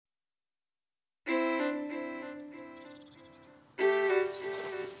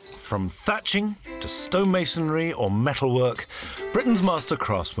From thatching to stonemasonry or metalwork, Britain's master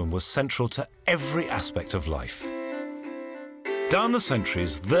craftsmen were central to every aspect of life. Down the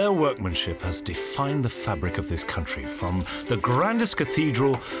centuries, their workmanship has defined the fabric of this country, from the grandest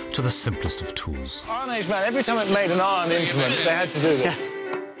cathedral to the simplest of tools. Iron Age man, every time it made an iron implement, they had to do this.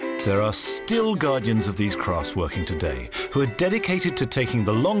 Yeah. There are still guardians of these crafts working today, who are dedicated to taking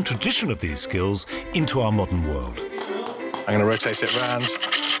the long tradition of these skills into our modern world. I'm going to rotate it round,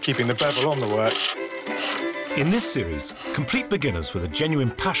 keeping the bevel on the work. In this series, complete beginners with a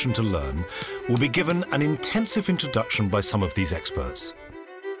genuine passion to learn will be given an intensive introduction by some of these experts.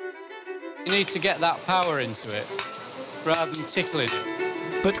 You need to get that power into it, rather than tickling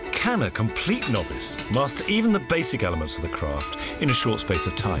it. But can a complete novice master even the basic elements of the craft in a short space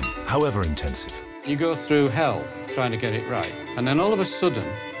of time, however intensive? You go through hell trying to get it right, and then all of a sudden,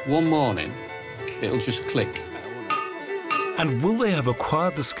 one morning, it'll just click. And will they have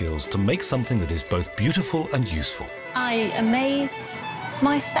acquired the skills to make something that is both beautiful and useful? I amazed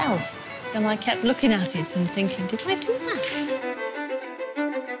myself, and I kept looking at it and thinking, did I do that?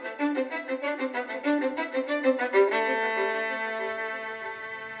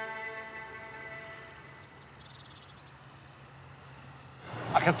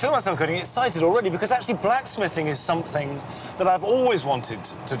 I can feel myself getting excited already because actually blacksmithing is something that I've always wanted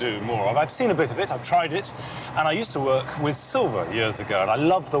to do more of. I've seen a bit of it, I've tried it, and I used to work with silver years ago, and I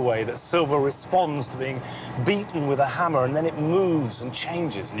love the way that silver responds to being beaten with a hammer, and then it moves and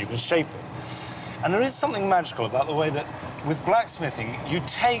changes and you can shape it. And there is something magical about the way that with blacksmithing you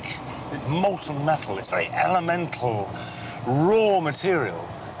take molten metal, it's very elemental, raw material,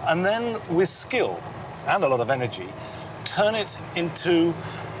 and then with skill and a lot of energy, turn it into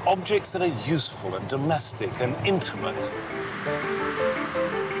objects that are useful and domestic and intimate.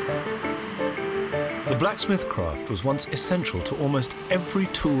 The blacksmith craft was once essential to almost every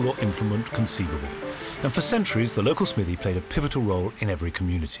tool or implement conceivable. And for centuries, the local smithy played a pivotal role in every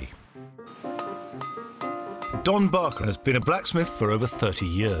community. Don Barker has been a blacksmith for over 30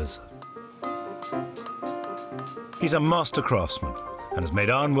 years. He's a master craftsman and has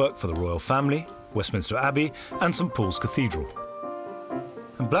made ironwork for the royal family, Westminster Abbey and St Paul's Cathedral.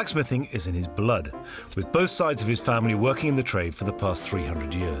 And blacksmithing is in his blood, with both sides of his family working in the trade for the past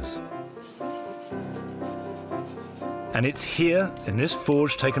 300 years. And it's here, in this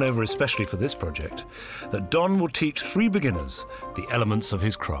forge taken over especially for this project, that Don will teach 3 beginners the elements of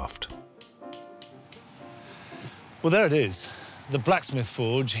his craft. Well, there it is, the blacksmith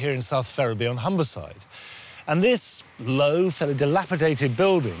forge here in South Ferriby on Humberside. And this low, fairly dilapidated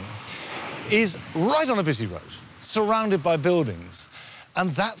building is right on a busy road, surrounded by buildings.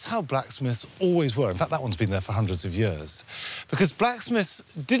 And that's how blacksmiths always were. In fact, that one's been there for hundreds of years. Because blacksmiths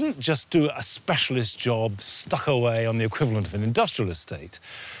didn't just do a specialist job stuck away on the equivalent of an industrial estate.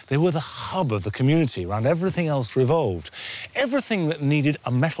 They were the hub of the community around everything else revolved. Everything that needed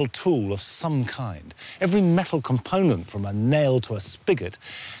a metal tool of some kind, every metal component from a nail to a spigot,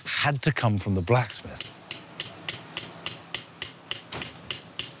 had to come from the blacksmith.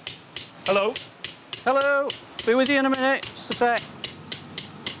 Hello. Hello. Be with you in a minute. Just a sec.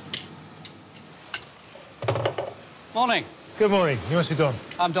 Morning. Good morning. You must be Don.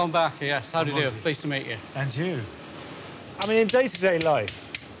 I'm Don Barker, yes. How do you do? Pleased to meet you. And you. I mean, in day-to-day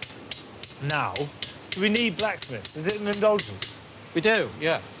life, now, do we need blacksmiths? Is it an indulgence? We do,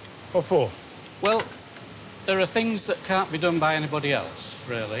 yeah. What for? Well, there are things that can't be done by anybody else,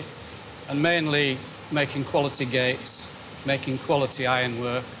 really. And mainly making quality gates, making quality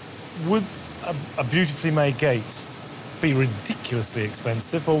ironwork. Would a beautifully made gate be ridiculously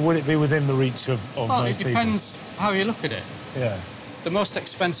expensive, or would it be within the reach of well, most people? Well, it depends how you look at it. Yeah. The most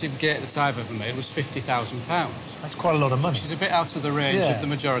expensive gate that I've ever made was £50,000. That's quite a lot of money. Which is a bit out of the range of the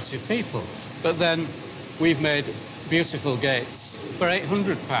majority of people. But then we've made beautiful gates for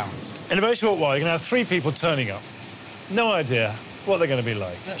 £800. In a very short while, you're going to have 3 people turning up. No idea what they're going to be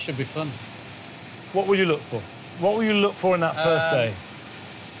like. That should be fun. What will you look for? What will you look for in that first day?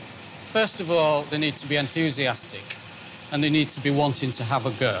 First of all, they need to be enthusiastic and they need to be wanting to have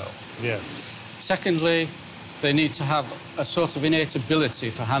a go. Yeah. Secondly, they need to have a sort of innate ability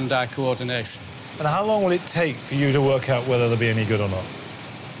for hand-eye coordination. And how long will it take for you to work out whether they'll be any good or not?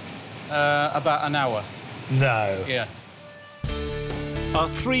 About an hour. No. Yeah. Our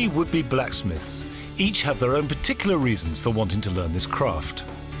 3 would-be blacksmiths each have their own particular reasons for wanting to learn this craft.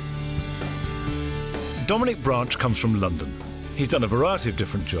 Dominic Branch comes from London. He's done a variety of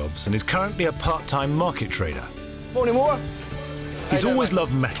different jobs and is currently a part-time market trader. Morning, Moore. He's always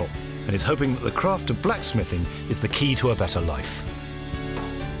loved metal and is hoping that the craft of blacksmithing is the key to a better life.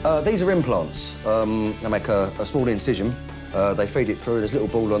 These are implants. I make a small incision They feed it through, there's a little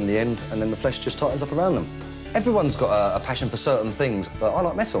ball on the end, and then the flesh just tightens up around them. Everyone's got a passion for certain things, but I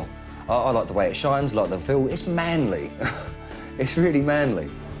like metal. I like the way it shines, like the feel. It's manly. It's really manly.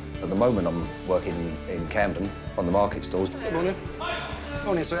 At the moment, I'm working in Camden on the market stalls. Good morning.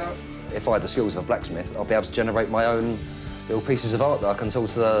 Morning, sweetheart. If I had the skills of a blacksmith, I'd be able to generate my own little pieces of art that I can sell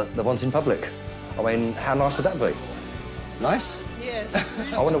to the wanting public. I mean, how nice would that be? Nice?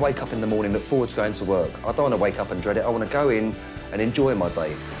 Yes. I want to wake up in the morning, look forward to going to work. I don't want to wake up and dread it. I want to go in and enjoy my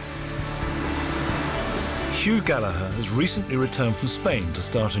day. Hugh Gallagher has recently returned from Spain to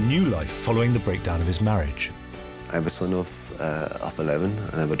start a new life following the breakdown of his marriage. I have a son of 11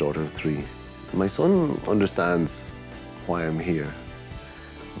 and I have a daughter of 3. My son understands why I'm here.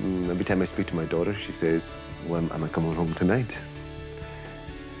 Every time I speak to my daughter, she says, "Well, am I coming home tonight?"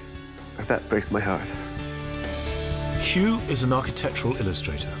 That breaks my heart. Hugh is an architectural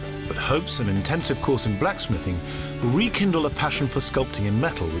illustrator, but hopes an intensive course in blacksmithing will rekindle a passion for sculpting in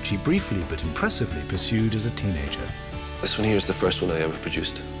metal, which he briefly but impressively pursued as a teenager. This one here is the first one I ever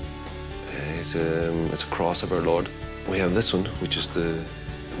produced. It's a cross of our Lord. We have this one, which is the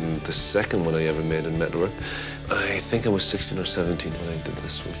second one I ever made in metalwork. I think I was 16 or 17 when I did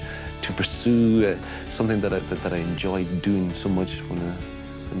this one. To pursue something that I enjoyed doing so much when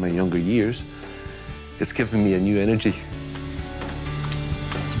in my younger years, it's given me a new energy.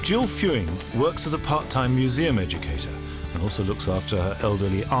 Jill Fewing works as a part-time museum educator and also looks after her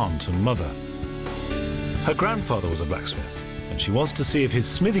elderly aunt and mother. Her grandfather was a blacksmith, and she wants to see if his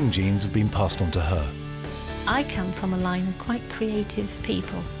smithing genes have been passed on to her. I come from a line of quite creative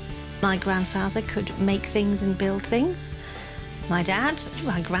people. My grandfather could make things and build things. My dad,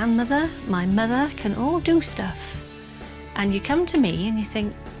 my grandmother, my mother can all do stuff. And you come to me and you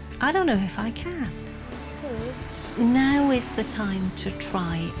think, I don't know if I can. Now is the time to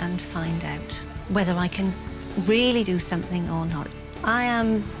try and find out whether I can really do something or not. I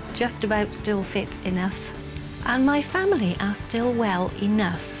am just about still fit enough, and my family are still well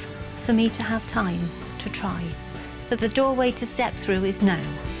enough for me to have time to try. So the doorway to step through is now.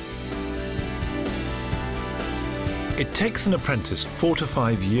 It takes an apprentice 4 to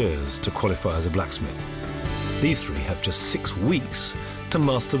 5 years to qualify as a blacksmith. These 3 have just 6 weeks to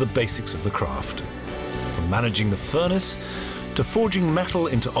master the basics of the craft. From managing the furnace to forging metal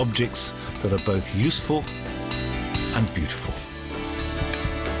into objects that are both useful and beautiful.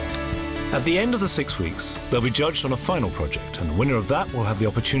 At the end of the 6 weeks, they'll be judged on a final project, and the winner of that will have the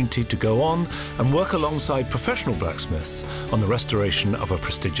opportunity to go on and work alongside professional blacksmiths on the restoration of a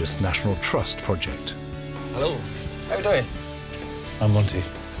prestigious National Trust project. Hello. How are you doing? I'm Monty.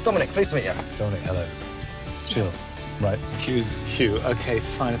 Dominic, pleased to meet you. Dominic, hello. Jill. Right. Hugh. OK,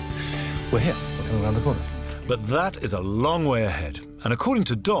 fine. We're here. We're coming around the corner. But that is a long way ahead. And according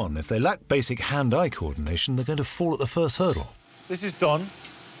to Don, if they lack basic hand-eye coordination, they're going to fall at the first hurdle. This is Don,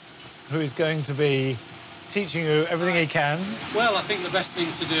 who is going to be teaching you everything he can. Well, I think the best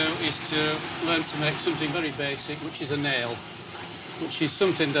thing to do is to learn to make something very basic, which is a nail, which is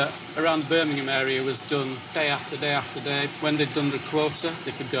something that around the Birmingham area was done day after day after day. When they'd done the quota,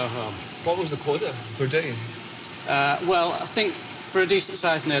 they could go home. What was the quota per day? Well, I think for a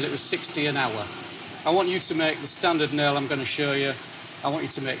decent-sized nail, it was 60 an hour. I want you to make the standard nail I'm going to show you. I want you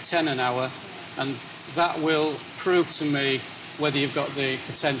to make 10 an hour, and that will prove to me whether you've got the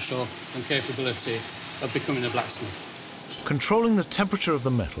potential and capability of becoming a blacksmith. Controlling the temperature of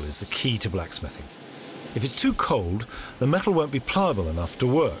the metal is the key to blacksmithing. If it's too cold, the metal won't be pliable enough to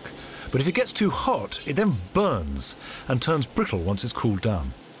work. But if it gets too hot, it then burns and turns brittle once it's cooled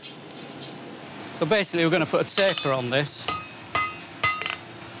down. So basically, we're going to put a taper on this.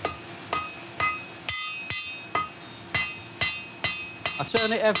 I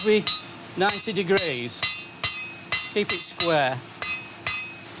turn it every 90 degrees. Keep it square.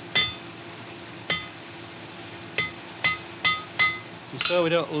 And so we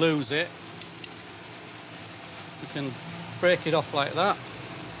don't lose it. We can break it off like that.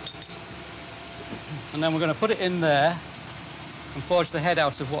 And then we're going to put it in there and forge the head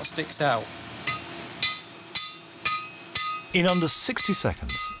out of what sticks out. In under 60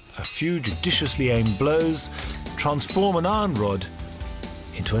 seconds, a few judiciously aimed blows transform an iron rod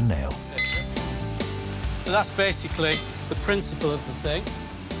into a nail. So that's basically the principle of the thing.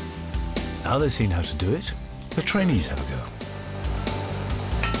 Now they've seen how to do it, the trainees have a go.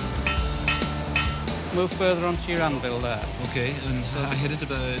 Move further onto your anvil there. OK, and I hit it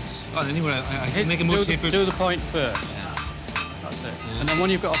about... Oh, anyway, I can make it more tapered. Do the point first. Yeah. That's it. Yeah. And then when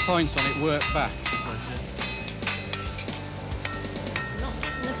you've got a point on it, work back. That's it. Not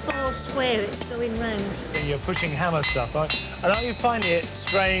the 4 square, it's going round. You're pushing hammer stuff, aren't you? And aren't you finding it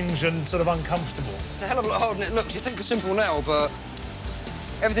strange and sort of uncomfortable? It's a hell of a lot harder than it looks. You think it's simple now, but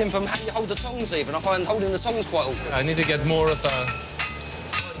everything from how you hold the tongs even. I find holding the tongs quite awkward. I need to get more of a...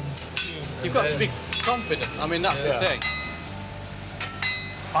 You've got to be confident. I mean, that's the thing.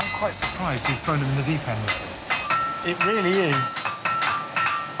 I'm quite surprised you've thrown them in the deep end like this. It really is...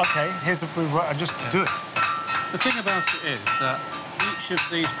 OK, here's a blue... Just do it. The thing about it is that each of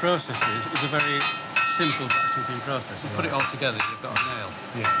these processes is a very simple blacksmithing process. You put it all together, you've got a nail.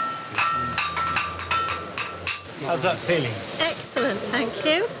 Yeah. How's that feeling? Excellent, thank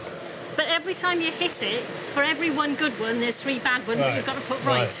you. But every time you hit it, for every one good one, there's 3 bad ones that you've got to put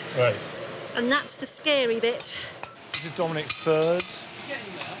right. Right. And that's the scary bit. This is Dominic's third.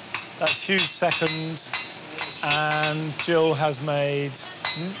 That's Hugh's second. And Jill has made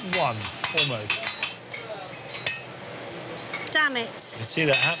 1, almost. Damn it. You see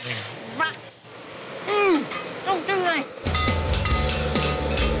that happening. Rats. Don't do this.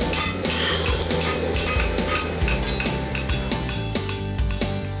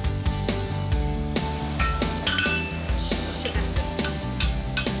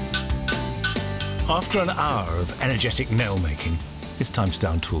 After an hour of energetic nail making, it's time to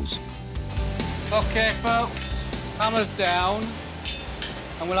down tools. OK, folks, hammers down,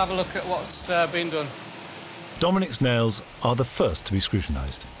 and we'll have a look at what's been done. Dominic's nails are the first to be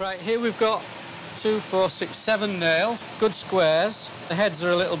scrutinised. Right, here we've got 2, 4, 6, 7 nails, good squares. The heads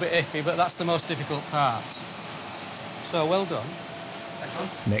are a little bit iffy, but that's the most difficult part. So, well done.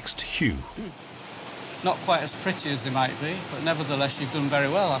 Excellent. Next, Hugh. Not quite as pretty as they might be, but nevertheless, you've done very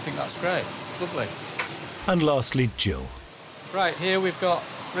well. I think that's great. Lovely. And lastly, Jill. Right, here we've got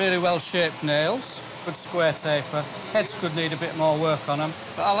really well-shaped nails, good square taper. Heads could need a bit more work on them,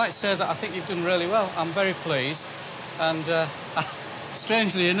 but I like to say that I think you've done really well. I'm very pleased, and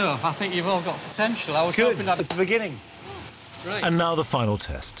strangely enough, I think you've all got potential. I was hoping that... It's the beginning. Right. And now the final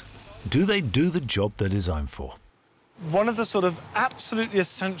test. Do they do the job they're designed for? One of the sort of absolutely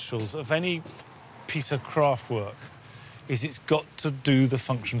essentials of any piece of craft work is it's got to do the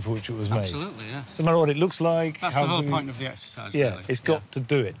function for which it was made. Absolutely, yeah. No matter what it looks like. That's the whole point of the exercise, Yeah, really. it's got to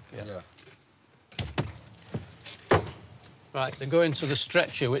do it. Yeah. Right, they go into the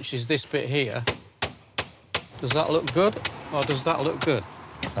stretcher, which is this bit here. Does that look good, or does that look good?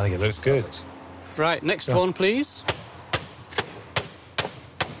 I think it looks good. Right, next one, please.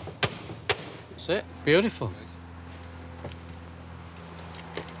 That's it. Beautiful.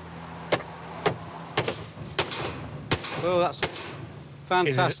 Oh, that's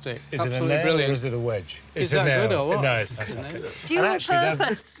fantastic. Is Absolutely it a nail brilliant. or is it a wedge? Is that good or what? No, it's fantastic. Dual And actually,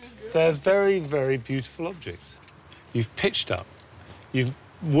 purpose. they're very, very beautiful objects. You've pitched up, you've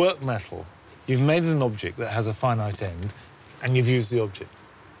worked metal, you've made an object that has a finite end, and you've used the object.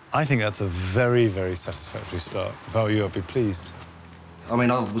 I think that's a very, very satisfactory start. If I were you, I'd be pleased. I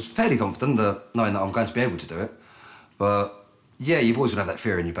mean, I was fairly confident that knowing that I'm going to be able to do it, but yeah, you've always got to have that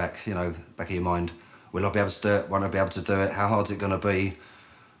fear in your back, you know, back of your mind. Will I be able to do it? Won't I be able to do it? How hard's it going to be?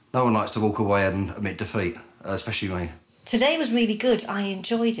 No one likes to walk away and admit defeat, especially me. Today was really good. I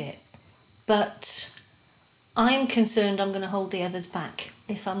enjoyed it. But I'm concerned I'm going to hold the others back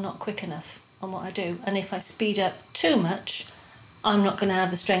if I'm not quick enough on what I do. And if I speed up too much, I'm not going to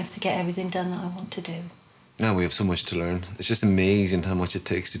have the strength to get everything done that I want to do. Now we have so much to learn. It's just amazing how much it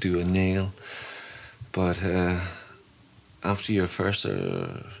takes to do a nail. But after your first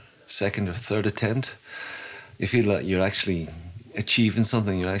or second or third attempt, you feel like you're actually achieving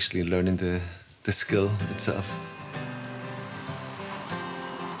something. You're actually learning the skill itself.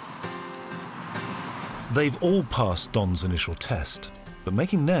 They've all passed Don's initial test, but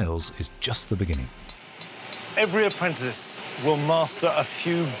making nails is just the beginning. Every apprentice will master a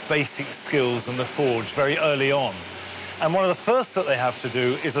few basic skills in the forge very early on. And one of the first that they have to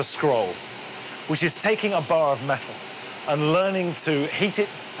do is a scroll, which is taking a bar of metal and learning to heat it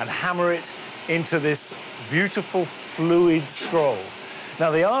and hammer it into this beautiful fluid scroll.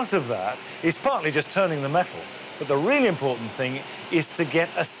 Now, the art of that is partly just turning the metal, but the really important thing is to get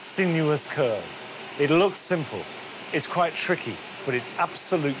a sinuous curve. It looks simple, it's quite tricky, but it's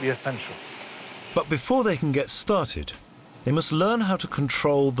absolutely essential. But before they can get started, they must learn how to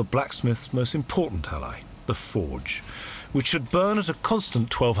control the blacksmith's most important ally, the forge, which should burn at a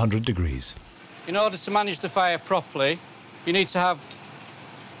constant 1200 degrees. In order to manage the fire properly, you need to have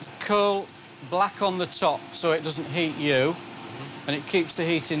coal black on the top so it doesn't heat you, and it keeps the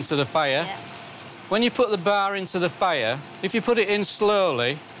heat into the fire. Yeah. When you put the bar into the fire, if you put it in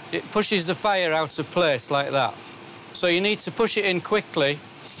slowly, it pushes the fire out of place like that. So you need to push it in quickly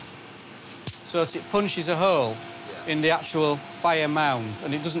so that it punches a hole in the actual fire mound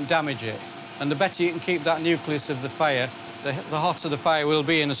and it doesn't damage it. And the better you can keep that nucleus of the fire the hotter the fire will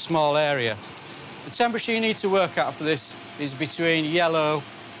be in a small area. The temperature you need to work at for this is between yellow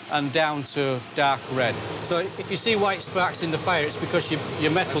and down to dark red. So if you see white sparks in the fire, it's because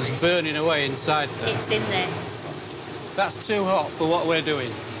your metal's burning away inside there. It's in there. That's too hot for what we're doing.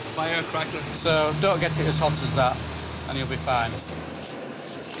 Firecracker. So don't get it as hot as that, and you'll be fine.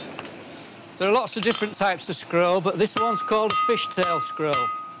 There are lots of different types of scroll, but this one's called a fishtail scroll.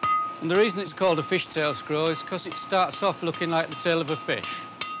 And the reason it's called a fishtail scroll is because it starts off looking like the tail of a fish.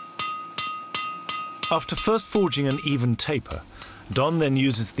 After first forging an even taper, Don then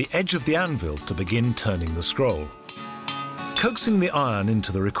uses the edge of the anvil to begin turning the scroll. Coaxing the iron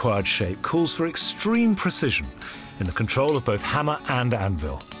into the required shape calls for extreme precision in the control of both hammer and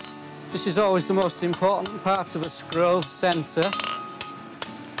anvil. This is always the most important part of a scroll, centre.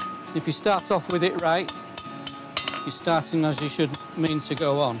 If you start off with it right, you're starting as you should mean to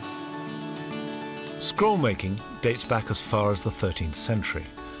go on. Scroll making dates back as far as the 13th century,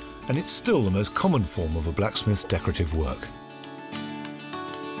 and it's still the most common form of a blacksmith's decorative work.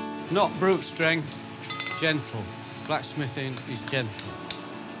 Not brute strength, gentle. Blacksmithing is gentle.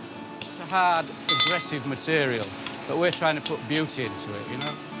 It's a hard, aggressive material, but we're trying to put beauty into it, you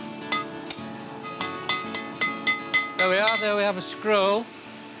know? There we are, there we have a scroll.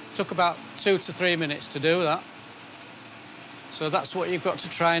 Took about 2 to 3 minutes to do that. So that's what you've got to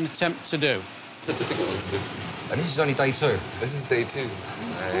try and attempt to do. It's a typical one to do. And this is only day 2. This is day 2.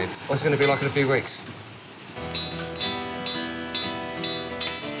 Right. What's it going to be like in a few weeks?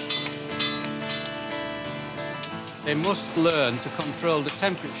 They must learn to control the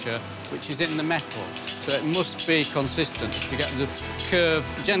temperature which is in the metal. So it must be consistent to get the curve,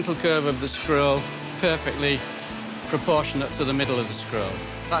 gentle curve of the scroll perfectly proportionate to the middle of the scroll.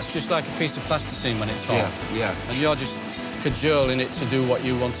 That's just like a piece of plasticine when it's hot. Yeah. And you're just cajoling it to do what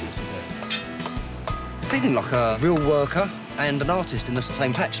you want it to do. Feeling like a real worker and an artist in the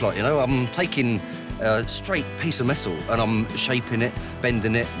same patch, like, you know. I'm taking a straight piece of metal and I'm shaping it,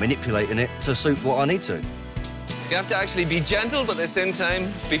 bending it, manipulating it to suit what I need to. You have to actually be gentle, but at the same time,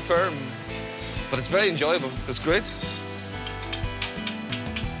 be firm. But it's very enjoyable. It's great.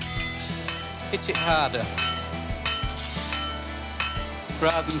 Hit it harder,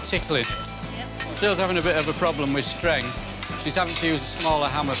 rather than tickling it. Yep. Jill's having a bit of a problem with strength. She's having to use a smaller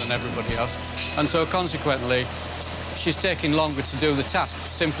hammer than everybody else. And so, consequently, she's taking longer to do the task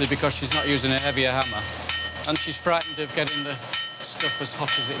simply because she's not using a heavier hammer. And she's frightened of getting the stuff as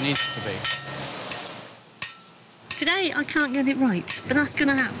hot as it needs to be. Today, I can't get it right, but that's going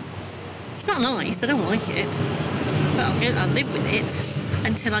to happen. It's not nice, I don't like it, but I'll live with it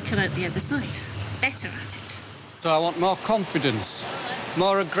until I come out the other side, better at it. So I want more confidence,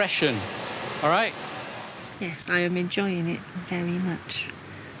 more aggression, all right? Yes, I am enjoying it very much,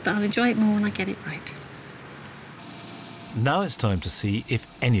 but I'll enjoy it more when I get it right. Now it's time to see if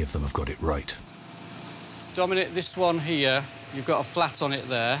any of them have got it right. Dominic, this one here, you've got a flat on it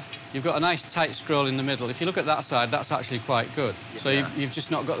there. You've got a nice tight scroll in the middle. If you look at that side, that's actually quite good. Yeah. So you've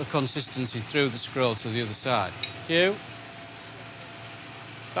just not got the consistency through the scroll to the other side. You?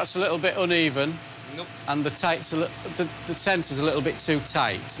 That's a little bit uneven. Nope. And the centre's a little bit too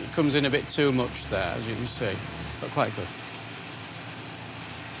tight. It comes in a bit too much there, as you can see, but quite good.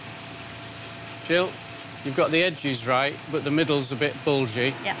 Jill, you've got the edges right, but the middle's a bit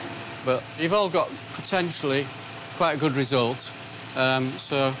bulgy. Yeah. But you've all got potentially quite a good result,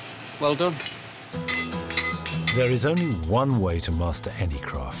 so well done. There is only one way to master any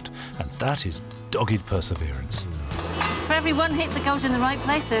craft, and that is dogged perseverance. For every one hit that goes in the right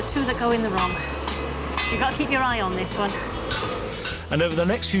place, there are 2 that go in the wrong. So you've got to keep your eye on this one. And over the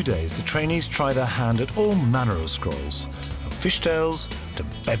next few days, the trainees try their hand at all manner of scrolls, from fishtails to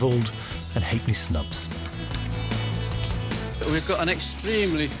beveled and halfpenny snubs. We've got an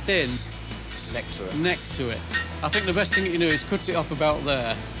extremely thin neck to it. I think the best thing you can do is cut it off about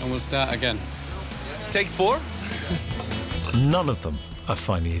there, and we'll start again. Take 4. None of them are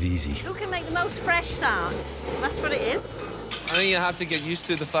finding it easy. Who can make the most fresh starts? That's what it is. I think you have to get used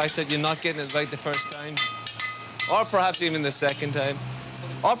to the fact that you're not getting it right the first time. Or perhaps even the second time.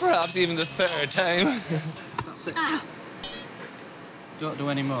 Or perhaps even the third time. That's it. Don't do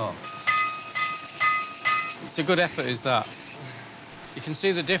any more. It's a good effort, is that? You can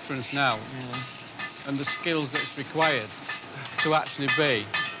see the difference now, and the skills that's required to actually be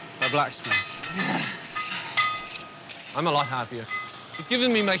a blacksmith. I'm a lot happier. It's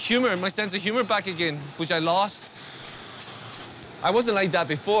given me my humour, my sense of humour back again, which I lost. I wasn't like that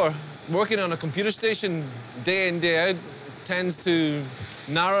before. Working on a computer station day in, day out tends to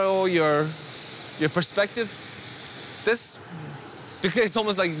narrow your perspective. This, because it's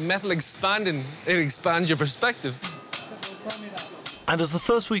almost like metal expanding, it expands your perspective. And as the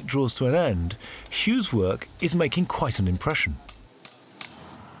first week draws to an end, Hugh's work is making quite an impression.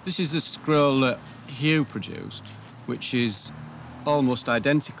 This is the scroll that Hugh produced, which is almost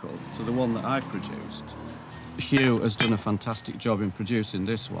identical to the one that I produced. Hugh has done a fantastic job in producing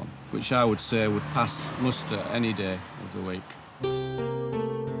this one, which I would say would pass muster any day of the week.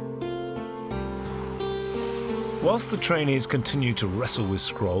 Whilst the trainees continue to wrestle with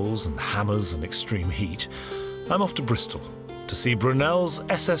scrolls and hammers and extreme heat, I'm off to Bristol to see Brunel's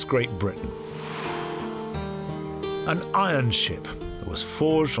SS Great Britain. An iron ship that was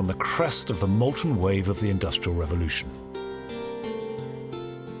forged on the crest of the molten wave of the Industrial Revolution.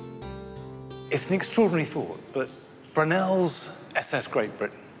 It's an extraordinary thought, but Brunel's SS Great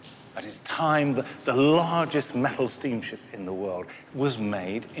Britain, at its time the largest metal steamship in the world, was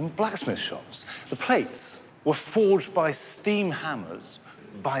made in blacksmith shops. The plates were forged by steam hammers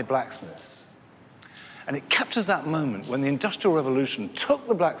by blacksmiths. And it captures that moment when the Industrial Revolution took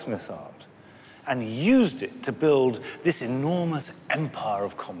the blacksmith's art and used it to build this enormous empire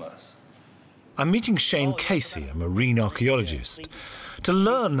of commerce. I'm meeting Shane Casey, a marine archaeologist, to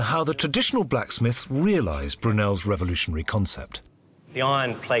learn how the traditional blacksmiths realised Brunel's revolutionary concept. The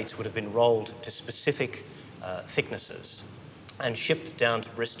iron plates would have been rolled to specific thicknesses and shipped down to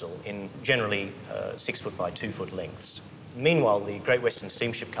Bristol in generally 6 foot by 2 foot lengths. Meanwhile, the Great Western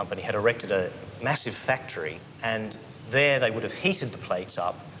Steamship Company had erected a massive factory, and there they would have heated the plates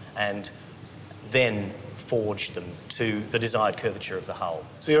up and then forged them to the desired curvature of the hull.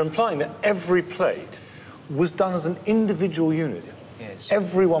 So you're implying that every plate was done as an individual unit? Yes.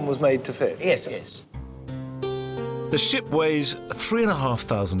 Everyone was made to fit? Yes, yes. The ship weighs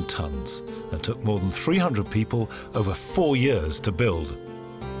 3,500 tons and took more than 300 people over 4 years to build.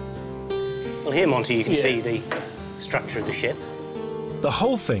 Well, here, Monty, you can see the structure of the ship. The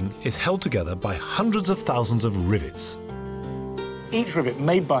whole thing is held together by hundreds of thousands of rivets. Each rivet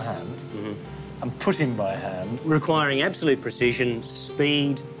made by hand and put in by hand. Requiring absolute precision,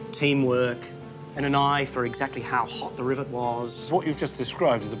 speed, teamwork, and an eye for exactly how hot the rivet was. What you've just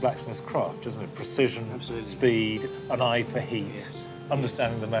described is a blacksmith's craft, isn't it? Precision, speed, an eye for heat,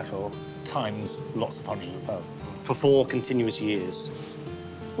 understanding the metal, times lots of hundreds of thousands. For 4 continuous years.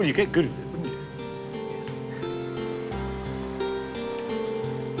 Well, you get good at it, wouldn't you?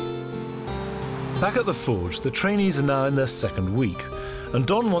 Back at the forge, the trainees are now in their 2nd week, and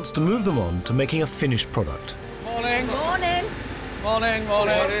Don wants to move them on to making a finished product. Morning. Morning. Morning,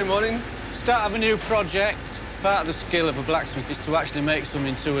 morning. Morning, morning. Start of a new project. Part of the skill of a blacksmith is to actually make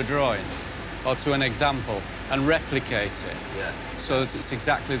something to a drawing or to an example and replicate it. Yeah. So that it's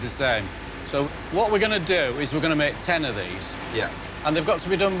exactly the same. So what we're going to do is we're going to make 10 of these. Yeah. And they've got to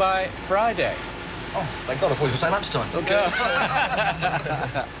be done by Friday. Oh, thank God, I thought you were saying lunchtime. Okay.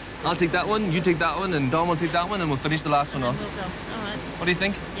 I'll take that one, you take that one, and Dom will take that one, and we'll finish the last one off. We'll go. All right. What do you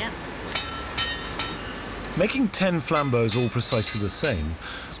think? Yeah. Making 10 flambeaux all precisely the same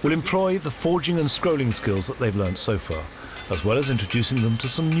will employ the forging and scrolling skills that they've learnt so far, as well as introducing them to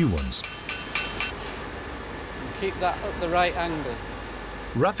some new ones. Keep that at the right angle.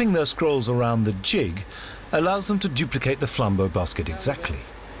 Wrapping their scrolls around the jig allows them to duplicate the flambeau basket exactly.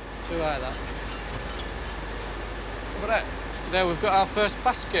 Too high, that. Look at that. There, we've got our first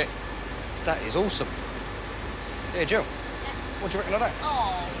basket. That is awesome. Yeah, Jill, what do you reckon of that?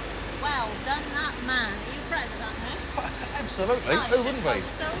 Oh, well done, that man. Are you proud of that, man? Absolutely. Who wouldn't be?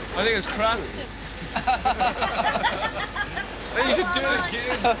 I think it's crap. You should do it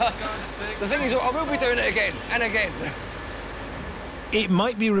again. The thing is, I will be doing it again and again. It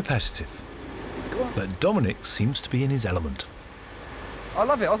might be repetitive, but Dominic seems to be in his element. I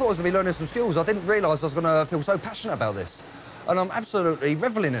love it. I thought I was going to be learning some skills. I didn't realise I was going to feel so passionate about this. And I'm absolutely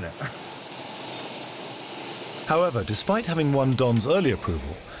revelling in it. However, despite having won Don's early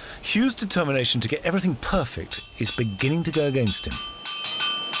approval, Hugh's determination to get everything perfect is beginning to go against him.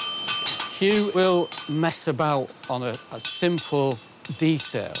 Hugh will mess about on a simple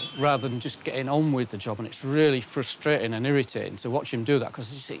detail rather than just getting on with the job, and it's really frustrating and irritating to watch him do that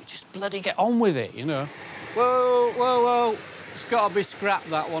because you see, just bloody get on with it, you know. Whoa, whoa, whoa. It's got to be scrapped,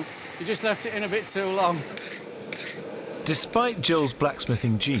 that one. You just left it in a bit too long. Despite Jill's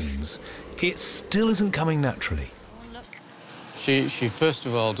blacksmithing genes, it still isn't coming naturally. Oh, look. She first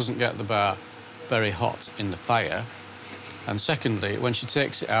of all doesn't get the bar very hot in the fire, and secondly, when she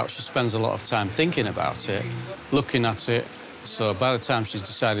takes it out, she spends a lot of time thinking about it, looking at it, so by the time she's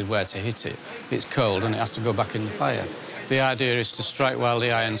decided where to hit it, it's cold and it has to go back in the fire. The idea is to strike while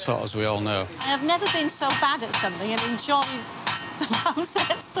the iron's hot, as we all know. I have never been so bad at something and enjoy the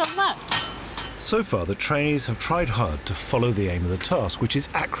process so much. So far, the trainees have tried hard to follow the aim of the task, which is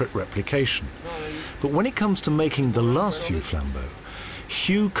accurate replication. But when it comes to making the last few flambeaux,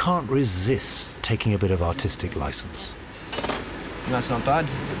 Hugh can't resist taking a bit of artistic licence. That's not bad.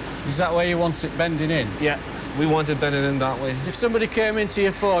 Is that where you want it bending in? Yeah, we want it bending in that way. If somebody came into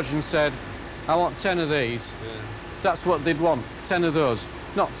your forge and said, I want 10 of these, that's what they'd want, 10 of those,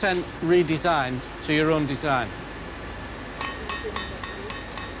 not 10 redesigned to your own design.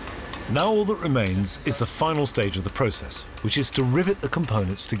 Now all that remains is the final stage of the process, which is to rivet the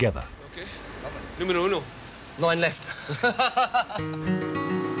components together. Okay. Numero uno. 9 left.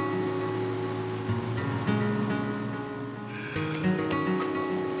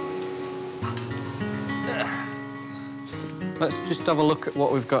 Let's just have a look at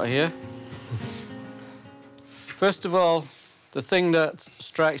what we've got here. First of all, the thing that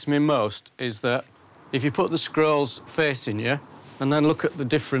strikes me most is that if you put the scrolls facing you and then look at the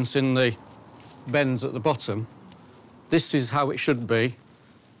difference in the bends at the bottom, this is how it should be,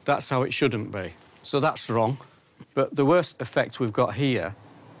 that's how it shouldn't be. So that's wrong. But the worst effect we've got here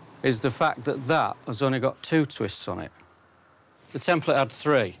is the fact that that has only got 2 twists on it. The template had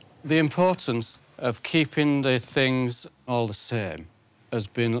 3. The importance of keeping the things all the same has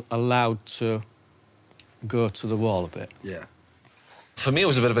been allowed to go to the wall a bit. Yeah. For me, it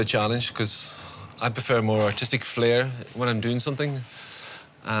was a bit of a challenge because I prefer more artistic flair when I'm doing something.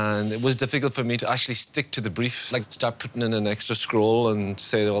 And it was difficult for me to actually stick to the brief, like start putting in an extra scroll and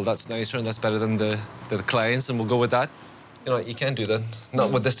say, well, that's nicer and that's better than the clients, and we'll go with that. You know, you can't do that,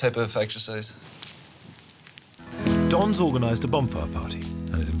 not with this type of exercise. Don's organised a bonfire party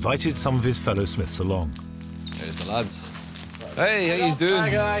and has invited some of his fellow smiths along. There's the lads. Hey, how you doing? Hi,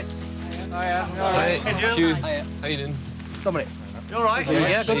 guys. Hiya. Hi, Hugh. How you doing? Dominic. You all right?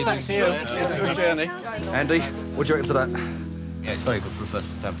 Yeah, good, thanks to you. Good journey. Andy, what do you reckon to that? Yeah, it's very good for the first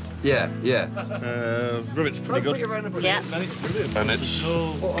attempt. Yeah, yeah. Rivet's pretty good. Yeah. And it's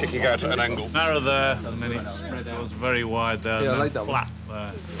kicking out at an angle. Narrow there, and then it goes very wide there, Yeah, I and like then that one.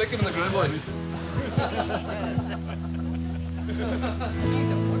 flat there. Stick him in the ground, boys.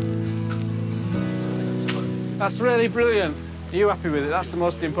 That's really brilliant. Are you happy with it? That's the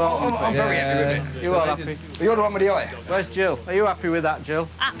most important thing. I'm very happy with it. You are happy. You're the one with the eye. Where's Jill? Are you happy with that, Jill?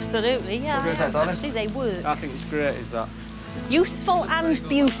 Absolutely, yeah. What do you think, darling? Actually, they work. I think it's great, is that? Useful and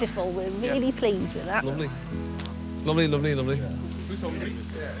beautiful. We're really pleased with that. Lovely. It's lovely, lovely, lovely.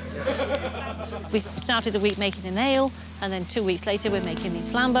 We started the week making a nail, and then 2 weeks later we're making these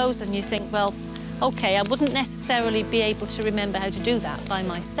flambeaux, and you think, well, OK, I wouldn't necessarily be able to remember how to do that by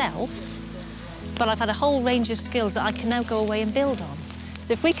myself, but I've had a whole range of skills that I can now go away and build on.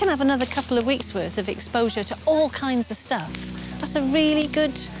 So if we can have another couple of weeks' worth of exposure to all kinds of stuff, that's a really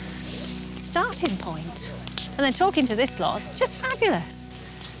good starting point. And then talking to this lot, just fabulous.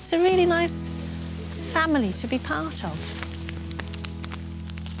 It's a really nice family to be part of.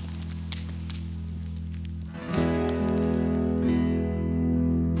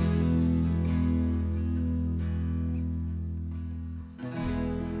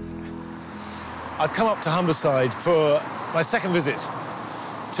 I've come up to Humberside for my second visit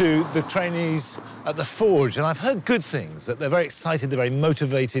to the trainees at the forge, and I've heard good things, that they're very excited, they're very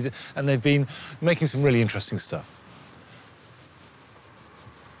motivated, and they've been making some really interesting stuff.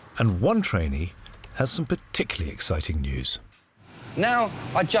 And one trainee has some particularly exciting news. Now,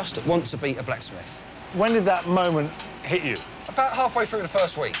 I just want to be a blacksmith. When did that moment hit you? About halfway through the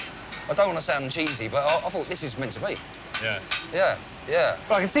first week. I don't want to sound cheesy, but I thought this is meant to be. Yeah. Yeah, yeah.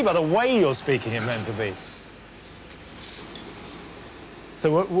 Well, I can see by the way you're speaking it meant to be.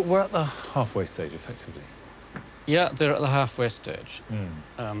 So we're at the halfway stage, effectively. Yeah, they're at the halfway stage.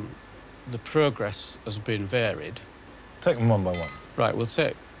 The progress has been varied. Take them one by one. Right, we'll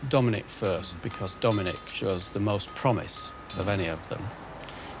take Dominic first, because Dominic shows the most promise of any of them.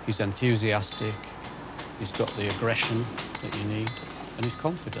 He's enthusiastic, he's got the aggression that you need, and he's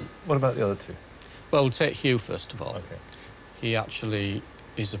confident. What about the other two? Well, we'll take Hugh first of all. OK. He actually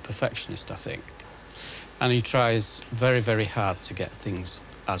is a perfectionist, I think. And he tries very, very hard to get things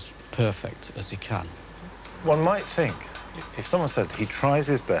as perfect as he can. One might think, if someone said he tries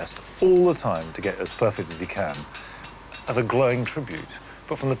his best all the time to get as perfect as he can, as a glowing tribute,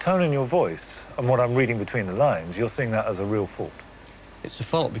 but from the tone in your voice and what I'm reading between the lines, you're seeing that as a real fault. It's a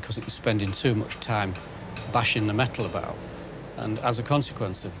fault because he's spending too much time bashing the metal about. And as a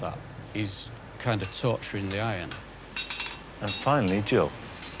consequence of that, he's kind of torturing the iron. And finally, Jill.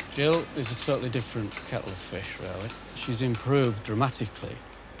 Jill is a totally different kettle of fish, really. She's improved dramatically,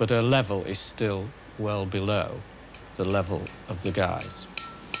 but her level is still well below the level of the guys.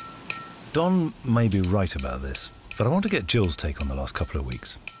 Don may be right about this, but I want to get Jill's take on the last couple of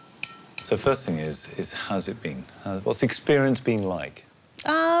weeks. So first thing is how's it been? What's the experience been like?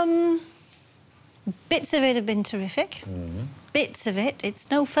 Bits of it have been terrific. bits of it. It's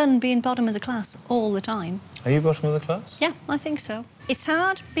no fun being bottom of the class all the time. Are you bottom of the class? Yeah, I think so. It's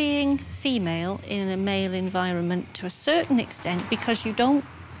hard being female in a male environment to a certain extent because you don't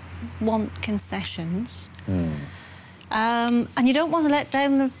want concessions. And you don't want to let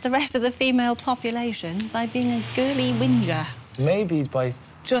down the rest of the female population by being a girly whinger. Maybe by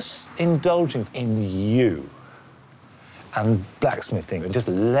just indulging in you and blacksmithing and just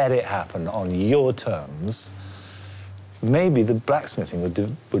let it happen on your terms, maybe the blacksmithing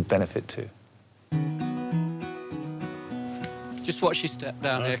would benefit too. Just watch your step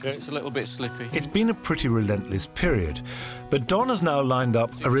down here, because it's a little bit slippy. It's been a pretty relentless period, but Don has now lined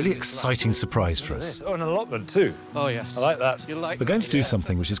up a really exciting surprise for us. Oh, an allotment too. Oh, yes. I like that. We're going to do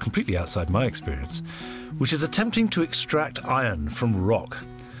something which is completely outside my experience, which is attempting to extract iron from rock.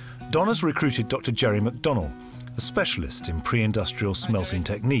 Don has recruited Dr. Jerry McDonnell, a specialist in pre-industrial smelting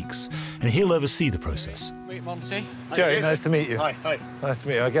techniques, and he'll oversee the process. Meet Monty. Jerry, nice to meet you. Hi, hi. Nice to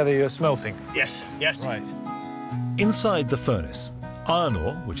meet you. I gather you're smelting. Yes, yes. Right. Inside the furnace, iron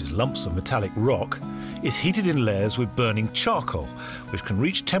ore, which is lumps of metallic rock, is heated in layers with burning charcoal, which can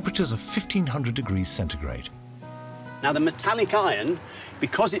reach temperatures of 1,500 degrees centigrade. Now, the metallic iron,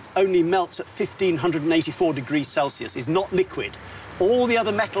 because it only melts at 1,584 degrees Celsius, is not liquid. All the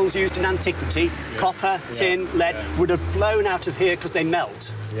other metals used in antiquity, copper, tin, lead, would have flown out of here because they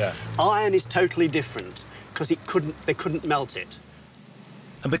melt. Yeah. Iron is totally different because they couldn't melt it.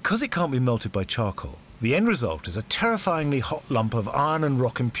 And because it can't be melted by charcoal, the end result is a terrifyingly hot lump of iron and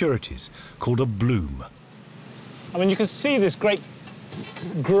rock impurities called a bloom. I mean, you can see this great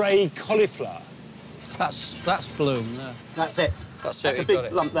grey cauliflower. That's bloom there. That's it. That's a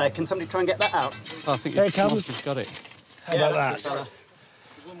big lump there. Can somebody try and get that out? I think Monty's got it. How about that?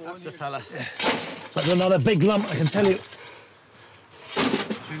 That's the fella. That's another big lump, I can tell you.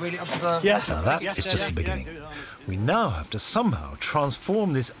 Should we wheel it up to the... Yeah. Now that is just the beginning. We now have to somehow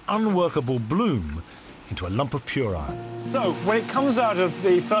transform this unworkable bloom into a lump of pure iron. So, when it comes out of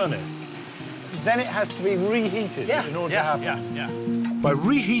the furnace, then it has to be reheated in order to happen. By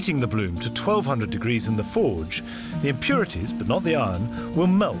reheating the bloom to 1,200 degrees in the forge, the impurities, but not the iron, will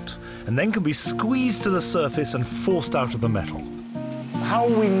melt and then can be squeezed to the surface and forced out of the metal. How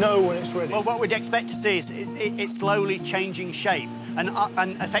will we know when it's ready? Well, what we'd expect to see is it slowly changing shape and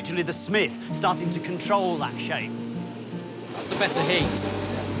effectively the smith starting to control that shape. That's a better heat.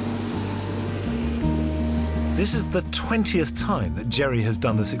 This is the 20th time that Jerry has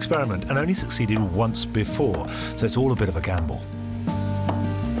done this experiment and only succeeded once before, so it's all a bit of a gamble.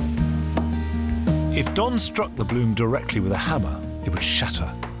 If Don struck the bloom directly with a hammer, it would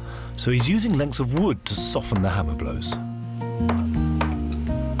shatter. So he's using lengths of wood to soften the hammer blows.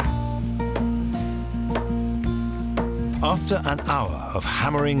 After an hour of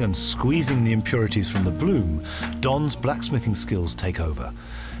hammering and squeezing the impurities from the bloom, Don's blacksmithing skills take over,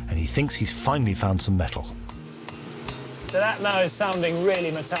 and he thinks he's finally found some metal. So that now is sounding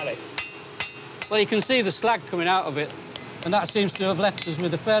really metallic. Well, you can see the slag coming out of it, and that seems to have left us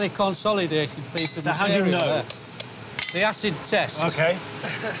with a fairly consolidated piece of material. So how do you know? There. The acid test. OK.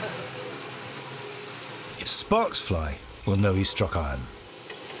 If sparks fly, we'll know he's struck iron.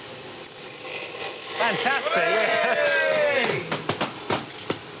 Fantastic!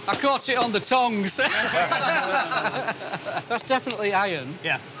 I caught it on the tongs. That's definitely iron.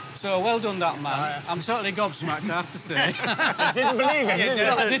 Yeah. So well done, that man. I'm totally gobsmacked, I have to say. You didn't believe him, did you?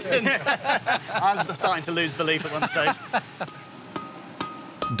 No, I didn't. I was starting to lose belief at one stage.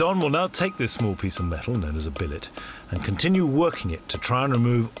 Don will now take this small piece of metal, known as a billet, and continue working it to try and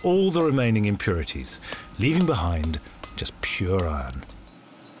remove all the remaining impurities, leaving behind just pure iron.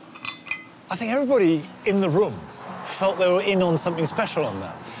 I think everybody in the room felt they were in on something special on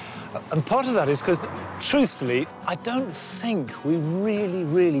that. And part of that is because, truthfully, I don't think we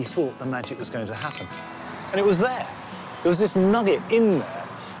really thought the magic was going to happen. And it was there. There was this nugget in there,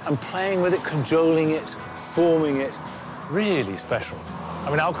 and playing with it, cajoling it, forming it, really special. I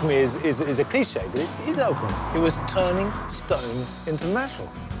mean, alchemy is a cliche, but it is alchemy. It was turning stone into metal.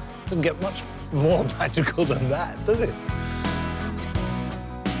 It doesn't get much more magical than that, does it?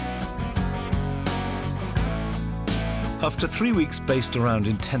 After 3 weeks based around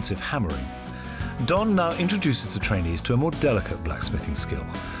intensive hammering, Don now introduces the trainees to a more delicate blacksmithing skill,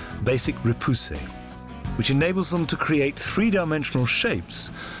 basic repoussé, which enables them to create three-dimensional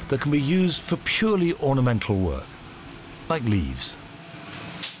shapes that can be used for purely ornamental work, like leaves.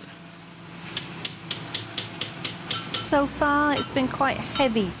 So far, it's been quite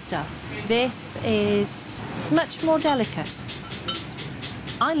heavy stuff. This is much more delicate.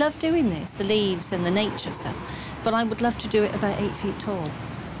 I love doing this, the leaves and the nature stuff, but I would love to do it about 8 feet tall.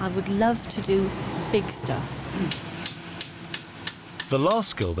 I would love to do big stuff. The last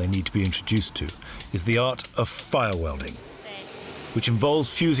skill they need to be introduced to is the art of fire welding, which involves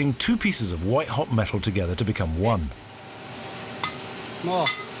fusing two pieces of white-hot metal together to become one. More.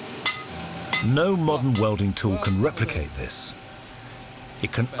 No modern welding tool can replicate this.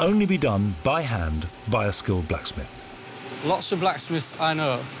 It can only be done by hand by a skilled blacksmith. Lots of blacksmiths I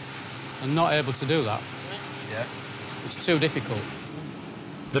know are not able to do that. Yeah. It's too difficult.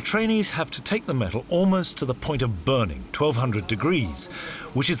 The trainees have to take the metal almost to the point of burning, 1200 degrees,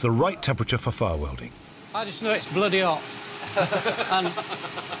 which is the right temperature for fire welding. I just know it's bloody hot. And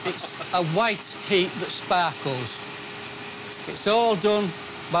it's a white heat that sparkles. It's all done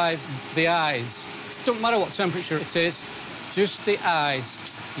by the eyes. It doesn't matter what temperature it is, just the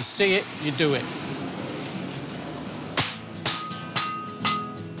eyes. You see it, you do it.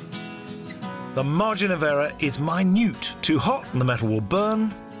 The margin of error is minute. Too hot and the metal will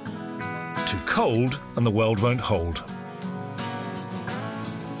burn. Too cold and the weld won't hold.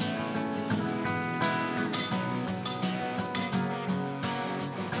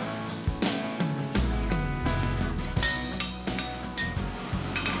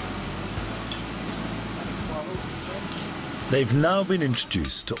 They've now been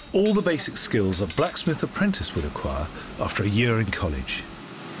introduced to all the basic skills a blacksmith apprentice would acquire after a year in college.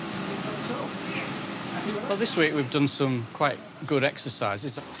 Well, this week we've done some quite good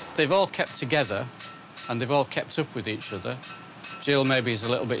exercises. They've all kept together and they've all kept up with each other. Jill maybe is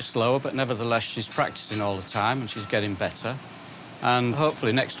a little bit slower, but nevertheless she's practicing all the time and she's getting better. And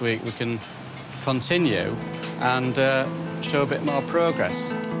hopefully next week we can continue and show a bit more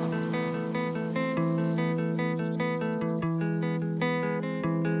progress.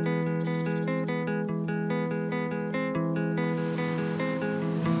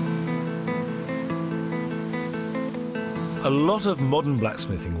 A lot of modern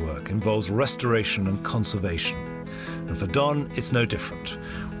blacksmithing work involves restoration and conservation. And for Don, it's no different,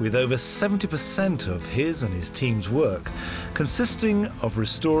 with over 70% of his and his team's work consisting of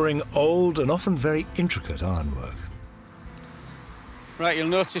restoring old and often very intricate ironwork. Right, you'll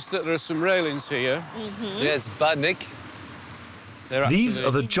notice that there are some railings here. Yeah, it's bad, Nick. These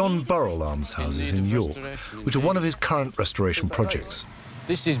are the John Burrell almshouses in York, which are one of his current restoration projects.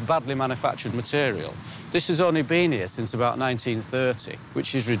 This is badly manufactured material. This has only been here since about 1930,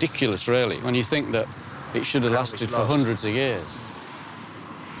 which is ridiculous, really, when you think that it should have lasted for hundreds of years.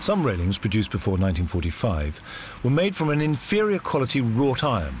 Some railings produced before 1945 were made from an inferior quality wrought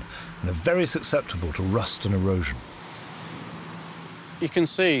iron and are very susceptible to rust and erosion. You can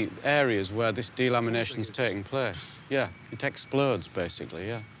see areas where this delamination's taking place. Yeah, it explodes, basically,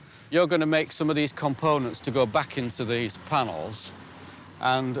 yeah. You're going to make some of these components to go back into these panels,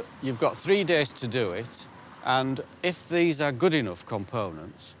 and you've got 3 days to do it, and if these are good enough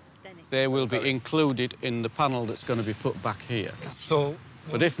components, they will be included in the panel that's going to be put back here.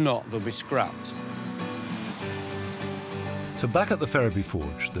 But if not, they'll be scrapped. So back at the Ferriby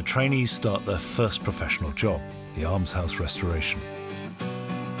Forge, the trainees start their first professional job, the almshouse restoration.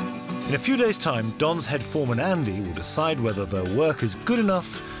 In a few days' time, Don's head foreman Andy will decide whether their work is good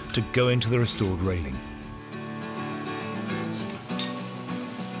enough to go into the restored railing.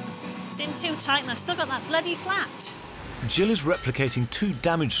 Too tight and I've still got that bloody flat. Jill is replicating 2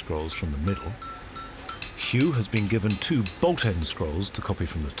 damaged scrolls from the middle. Hugh has been given 2 bolt-end scrolls to copy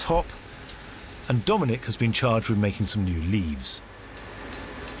from the top. And Dominic has been charged with making some new leaves.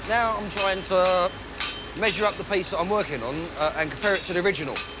 Now I'm trying to measure up the piece that I'm working on and compare it to the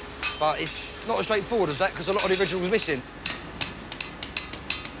original. But it's not as straightforward as that because a lot of the original was missing.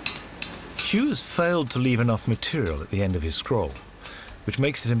 Hugh has failed to leave enough material at the end of his scroll, which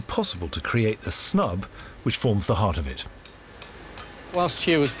makes it impossible to create the snub which forms the heart of it. Whilst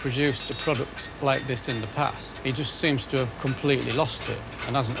Hugh has produced a product like this in the past, he just seems to have completely lost it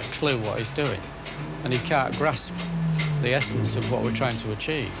and hasn't a clue what he's doing. And he can't grasp the essence of what we're trying to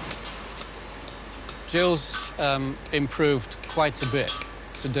achieve. Jill's improved quite a bit.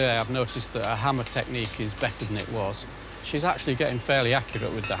 Today I've noticed that her hammer technique is better than it was. She's actually getting fairly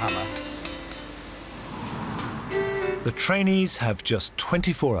accurate with the hammer. The trainees have just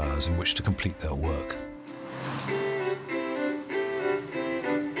 24 hours in which to complete their work.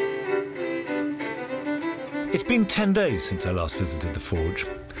 It's been 10 days since I last visited the forge,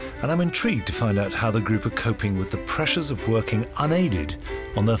 and I'm intrigued to find out how the group are coping with the pressures of working unaided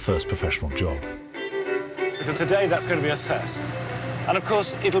on their first professional job. Because today that's going to be assessed. And of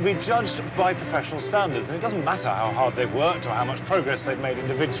course, it'll be judged by professional standards, and it doesn't matter how hard they've worked or how much progress they've made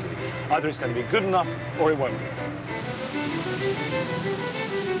individually. Either it's going to be good enough or it won't be.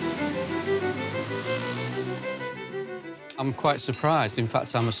 I'm quite surprised. In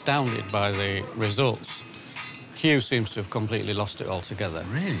fact, I'm astounded by the results. Hugh seems to have completely lost it altogether.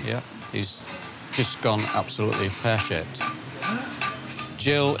 Really? Yeah. He's just gone absolutely pear-shaped.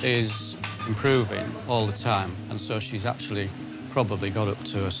 Jill is improving all the time, and so she's actually probably got up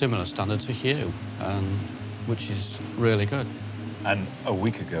to a similar standard to Hugh, which is really good. And a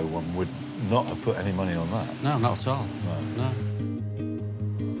week ago, one would not have put any money on that. No, not at all. No.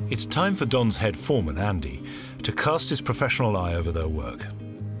 It's time for Don's head foreman, Andy, to cast his professional eye over their work.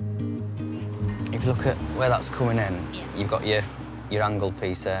 If you look at where that's coming in, you've got your angle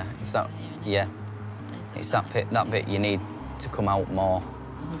piece there. It's that, yeah. It's that bit you need to come out more.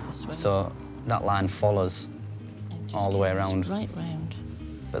 So that line follows all the way around. Right round.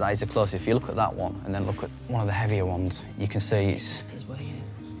 But that is a close. If you look at that one and then look at one of the heavier ones, you can see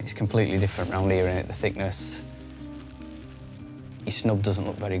it's completely different round here in it, the thickness. Your snub doesn't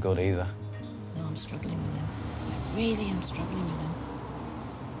look very good either. No, I'm struggling with them. I really am struggling with them.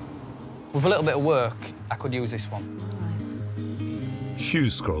 With a little bit of work, I could use this one.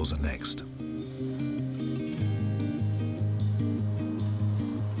 Hugh's scrolls are next.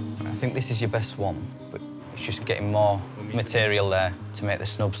 I think this is your best one, but it's just getting more material there to make the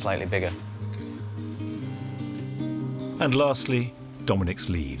snub slightly bigger. And lastly, Dominic's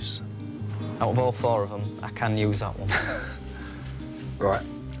leaves. Out of all four of them, I can use that one. Right.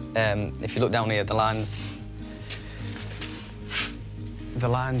 If you look down here, the lines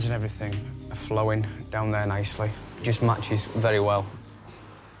and everything are flowing down there nicely. It just matches very well.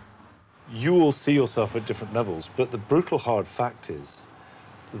 You will see yourself at different levels, but the brutal hard fact is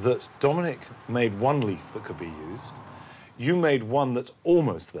that Dominic made one leaf that could be used, you made one that's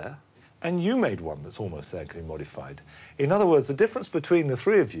almost there, and you made one that's almost there and can be modified. In other words, the difference between the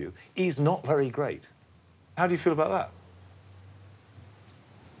three of you is not very great. How do you feel about that?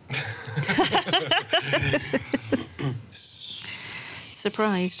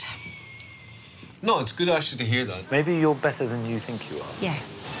 Surprised. No, it's good actually to hear that. Maybe you're better than you think you are.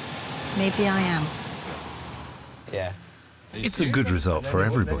 Yes. Maybe I am. Yeah. It's a good result for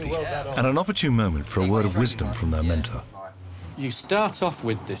everybody, and an opportune moment for a word of wisdom from their mentor. You start off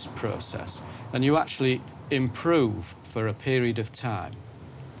with this process, and you actually improve for a period of time.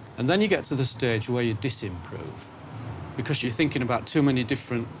 And then you get to the stage where you disimprove, because you're thinking about too many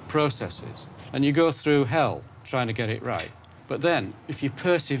different processes, and you go through hell trying to get it right. But then, if you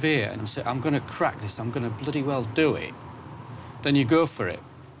persevere and you say, I'm going to crack this, I'm going to bloody well do it, then you go for it.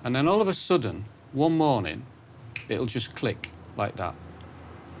 And then all of a sudden, one morning, it'll just click like that.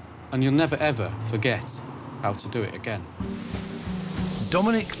 And you'll never, ever forget how to do it again.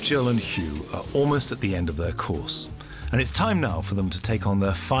 Dominic, Jill and Hugh are almost at the end of their course, and it's time now for them to take on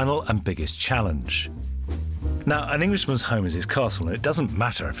their final and biggest challenge. Now, an Englishman's home is his castle, and it doesn't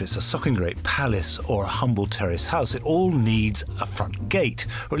matter if it's a sock-and-grate palace or a humble terrace house, it all needs a front gate,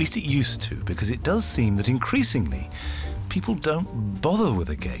 or at least it used to, because it does seem that increasingly people don't bother with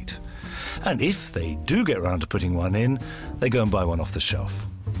a gate. And if they do get round to putting one in, they go and buy one off the shelf.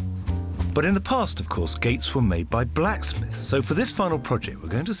 But in the past, of course, gates were made by blacksmiths. So for this final project, we're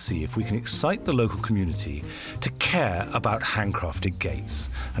going to see if we can excite the local community to care about handcrafted gates.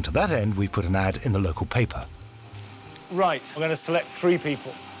 And to that end, we put an ad in the local paper. Right, we're going to select 3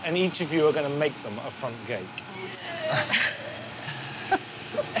 people, and each of you are going to make them a front gate.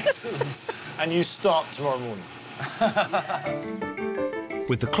 Excellent. And you start tomorrow morning.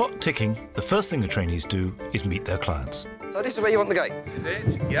 With the clock ticking, the first thing the trainees do is meet their clients. So this is where you want the gate? This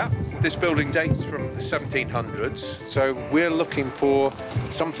is it, yeah. This building dates from the 1700s, so we're looking for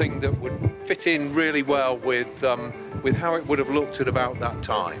something that would fit in really well with how it would have looked at about that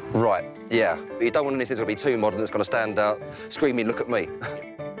time. Right, yeah. But you don't want anything that's going to be too modern that's going to stand out, screaming, look at me.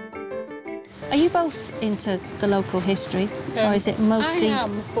 Are you both into the local history, or is it mostly... I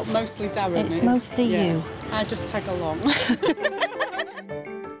am, but mostly Darren It's is. mostly you. I just tag along.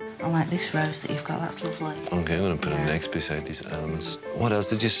 I like this rose that you've got, that's lovely. Okay, I'm going to put them next beside these elements. What else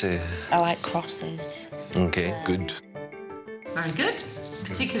did you say? I like crosses. Okay, good. Very good.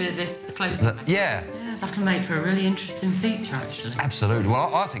 Particularly this close. Yeah. Yeah, that'll make for a really interesting feature, actually. Absolutely.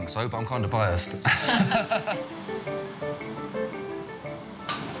 Well, I think so, but I'm kind of biased.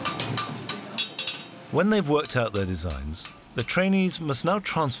 When they've worked out their designs, the trainees must now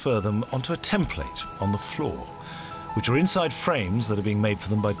transfer them onto a template on the floor, which are inside frames that are being made for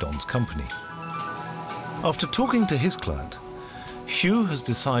them by Don's company. After talking to his client, Hugh has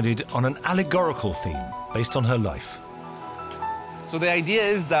decided on an allegorical theme based on her life. So the idea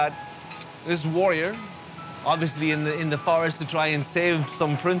is that this warrior, obviously in the forest to try and save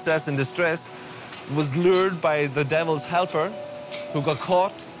some princess in distress, was lured by the devil's helper, who got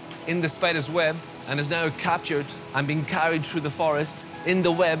caught in the spider's web and is now captured and being carried through the forest in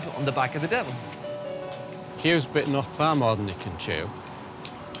the web on the back of the devil. Hugh's bitten off far more than he can chew.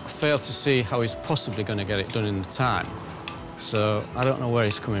 I fail to see how he's possibly going to get it done in the time. So I don't know where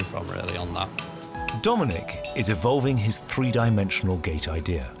he's coming from, really, on that. Dominic is evolving his three-dimensional gate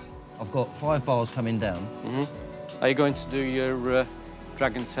idea. I've got 5 bars coming down. Are you going to do your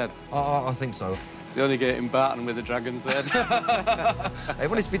dragon's head? I think so. It's the only gate in Barton with a dragon's head. Hey,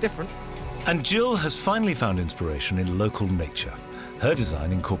 want it to be different. And Jill has finally found inspiration in local nature. Her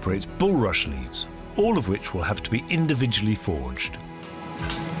design incorporates bulrush leaves, all of which will have to be individually forged.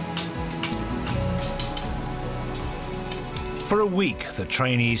 For a week, the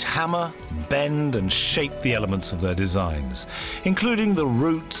trainees hammer, bend and shape the elements of their designs, including the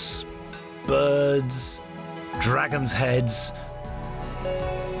roots, birds, dragons' heads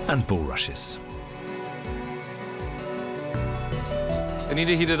and bulrushes. I need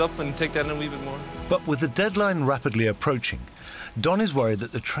to heat it up and take that in a wee bit more. But with the deadline rapidly approaching, Don is worried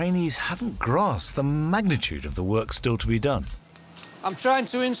that the trainees haven't grasped the magnitude of the work still to be done. I'm trying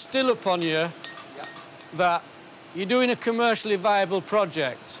to instill upon you that you're doing a commercially viable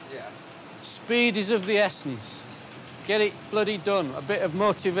project. Speed is of the essence. Get it bloody done. A bit of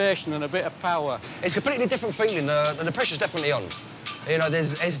motivation and a bit of power. It's a completely different feeling. The pressure's definitely on. You know,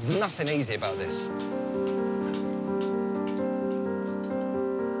 there's nothing easy about this.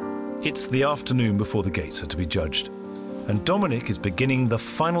 It's the afternoon before the gates are to be judged, and Dominic is beginning the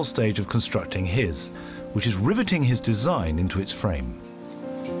final stage of constructing his, which is riveting his design into its frame.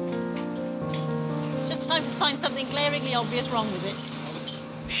 Just time to find something glaringly obvious wrong with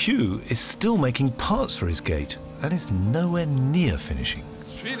it. Hugh is still making parts for his gate and is nowhere near finishing.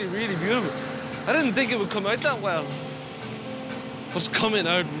 It's really, really beautiful. I didn't think it would come out that well. But it's coming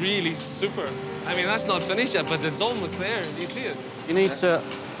out really super. I mean, that's not finished yet, but it's almost there. Do you see it? You need to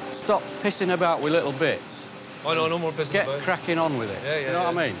stop pissing about with little bits. Oh, no, no more pissing Get about. cracking on with it. Yeah, you know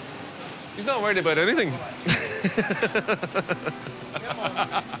what I mean? He's not worried about anything.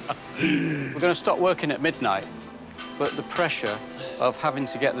 We're going to stop working at midnight, but the pressure of having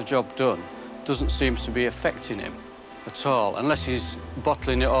to get the job done doesn't seem to be affecting him at all, unless he's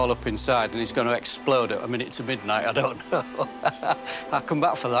bottling it all up inside and he's going to explode at a minute to midnight. I don't know. I'll come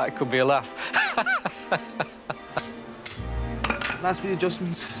back for that. It could be a laugh. That's the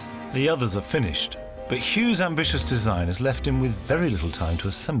adjustments. The others are finished, but Hugh's ambitious design has left him with very little time to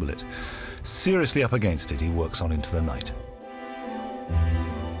assemble it. Seriously up against it, he works on into the night.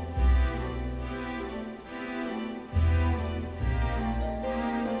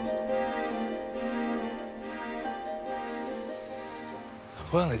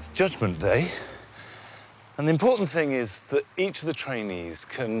 Well, it's Judgment Day, and the important thing is that each of the trainees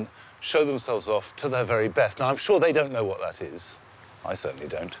can show themselves off to their very best. Now, I'm sure they don't know what that is. I certainly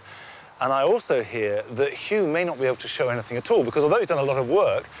don't. And I also hear that Hugh may not be able to show anything at all, because although he's done a lot of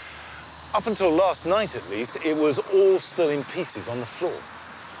work, up until last night at least, it was all still in pieces on the floor.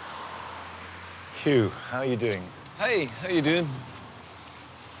 Hugh, how are you doing? Hey, how you doing?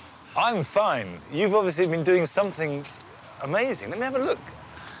 I'm fine. You've obviously been doing something amazing. Let me have a look.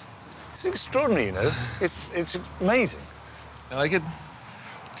 It's extraordinary, you know. It's amazing. I like it.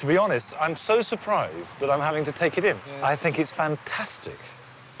 To be honest, I'm so surprised that I'm having to take it in. Yeah. I think it's fantastic.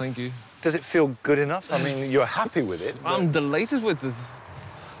 Thank you. Does it feel good enough? I mean, you're happy with it. I'm delighted with it.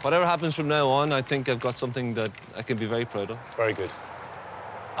 Whatever happens from now on, I think I've got something that I can be very proud of. Very good.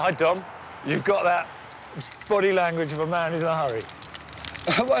 Hi, Dom. You've got that body language of a man who's in a hurry.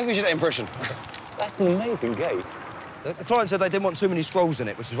 What gives you that impression? That's an amazing gate. The client said they didn't want too many scrolls in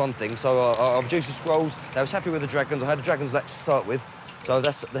it, which is one thing, so I reduced the scrolls. They was happy with the dragons. I had a dragon's latch to start with, so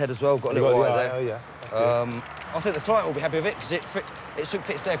that's the head as well. Got a little eye there. Oh, yeah. I think the client will be happy with it because it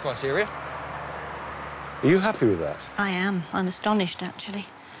fits their criteria. Are you happy with that? I am. I'm astonished, actually.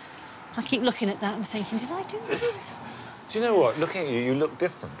 I keep looking at that and thinking, did I do this? Do you know what? Looking at you, you look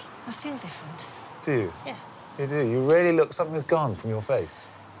different. I feel different. Do you? Yeah. You do. You really look... Something's gone from your face.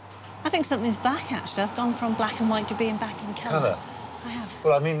 I think something's back, actually. I've gone from black and white to being back in colour. I have.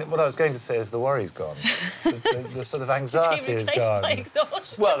 Well, I mean, what I was going to say is the worry's gone. the sort of anxiety is gone. By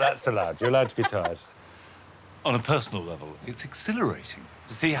exhaustion. Well, that's allowed. You're allowed to be tired. On a personal level, it's exhilarating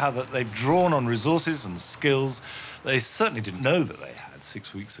to see how that they've drawn on resources and skills they certainly didn't know that they had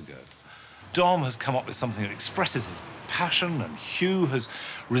 6 weeks ago. Dom has come up with something that expresses his passion, and Hugh has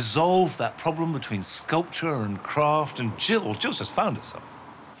resolved that problem between sculpture and craft, and Jill's just found herself.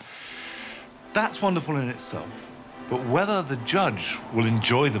 That's wonderful in itself, but whether the judge will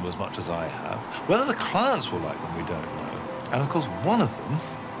enjoy them as much as I have, whether the clients will like them, we don't know. And, of course, one of them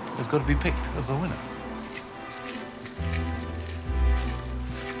has got to be picked as the winner.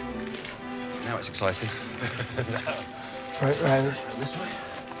 Now it's exciting. Right round this way.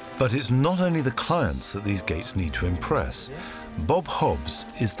 But it's not only the clients that these gates need to impress. Bob Hobbs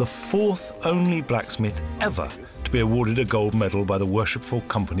is the 4th only blacksmith ever to be awarded a gold medal by the Worshipful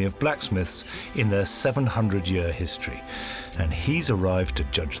Company of Blacksmiths in their 700-year history. And he's arrived to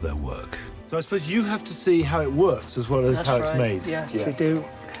judge their work. So I suppose you have to see how it works as well as That's how it's right. made. Yes, we do.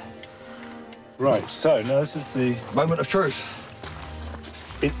 Right, so now this is the moment of truth.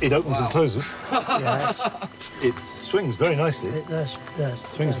 It opens and closes. Yes. It swings very nicely. It does, yes.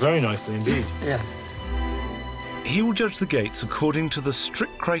 Swings very nicely indeed. Yeah. He will judge the gates according to the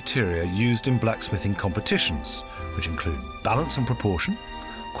strict criteria used in blacksmithing competitions, which include balance and proportion,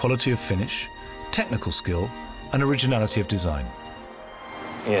 quality of finish, technical skill, and originality of design.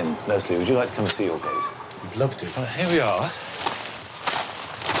 Ian, Leslie, would you like to come and see your gate? I'd love to. Here we are.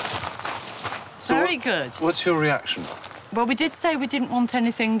 Very good. What's your reaction? Well, we did say we didn't want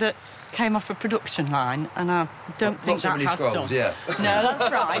anything that came off a production line, and I don't think that has done. Yeah. No,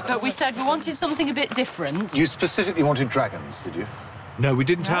 that's right. But we said we wanted something a bit different. You specifically wanted dragons, did you? No, we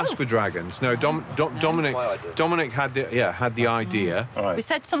didn't ask for dragons. No, Dominic had the idea. All right. We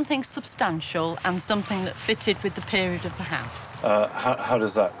said something substantial and something that fitted with the period of the house. How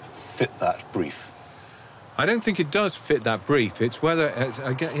does that fit that brief? I don't think it does fit that brief. It's whether,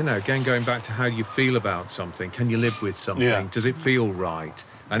 again, going back to how you feel about something. Can you live with something? Yeah. Does it feel right?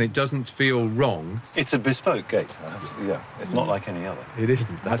 And it doesn't feel wrong. It's a bespoke gate. Yeah, it's not like any other. It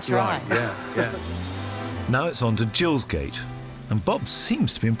isn't. That's right. Yeah. Now it's on to Jill's gate, and Bob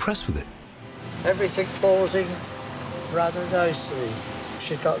seems to be impressed with it. Everything falls in rather nicely.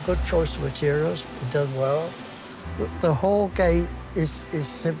 She's got a good choice of materials, done well. The whole gate is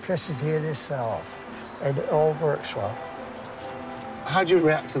simplicity in itself, and it all works well. How do you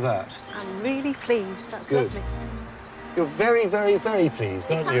react to that? I'm really pleased. That's Good. lovely. You're very, very, very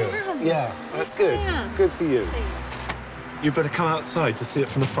pleased, aren't you? Yes, I am. Yeah, that's Yes, good. I am. Good for you. Pleased. You better come outside to see it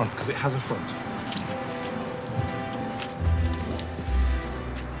from the front, because it has a front.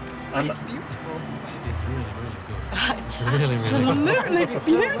 And It's beautiful. It's really, really good. It's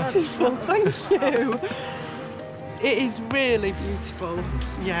Really, absolutely beautiful. Thank you. It is really beautiful.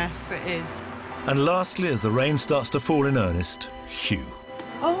 Yes, it is. And lastly, as the rain starts to fall in earnest, Hugh.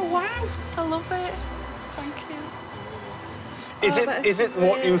 Oh, wow. I love it. Thank you. Is it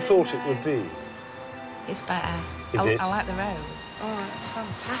what you thought it would be? It's better. Is it? I like the rose. Oh, it's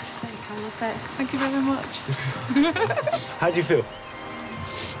fantastic. I love it. Thank you very much. How do you feel?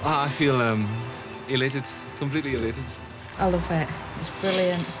 I feel elated, completely elated. I love it. It's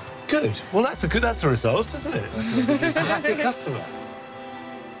brilliant. Good. Well, that's a result, isn't it? That's a happy customer.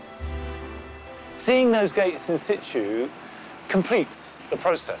 Seeing those gates in situ completes the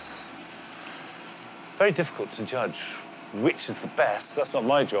process. Very difficult to judge which is the best. That's not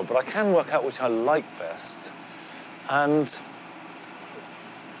my job, but I can work out which I like best. And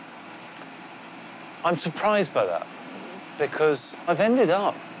I'm surprised by that, because I've ended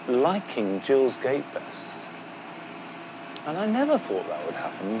up liking Jill's gate best. And I never thought that would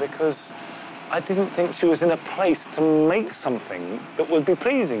happen, because I didn't think she was in a place to make something that would be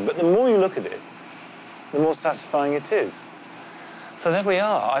pleasing. But the more you look at it, the more satisfying it is. So there we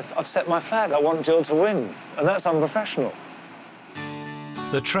are. I've set my flag. I want Jill to win, and that's unprofessional.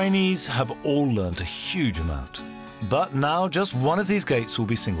 The trainees have all learnt a huge amount. But now just one of these gates will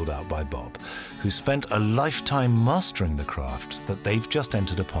be singled out by Bob, who spent a lifetime mastering the craft that they've just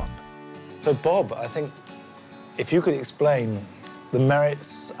entered upon. So, Bob, I think if you could explain the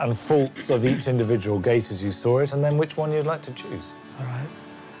merits and faults of each individual gate as you saw it, and then which one you'd like to choose. All right.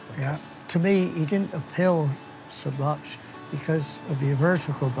 Yeah. To me, he didn't appeal so much because of your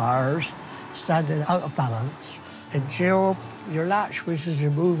vertical bars standing out of balance. And Jill, your latch, which is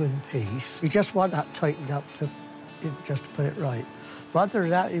your moving piece, you just want that tightened up to just to put it right. But other than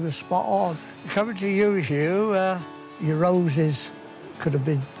that, he was spot on. Coming to you, Hugh, your roses could have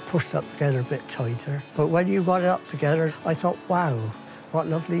been pushed up together a bit tighter. But when you got it up together, I thought, wow, what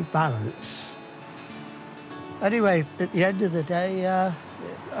lovely balance. Anyway, at the end of the day,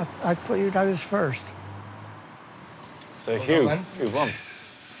 I put you down as first. So, Hugh, you won.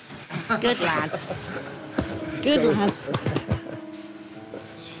 Good lad. Good lad.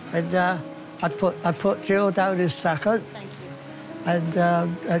 And I put Jill down as second. Thank you.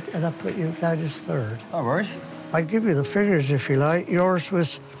 And I put you down as third. No worries. I'll give you the figures if you like. Yours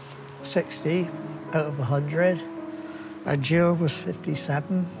was 60 out of 100, and Jill was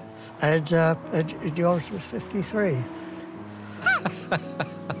 57, and yours was 53.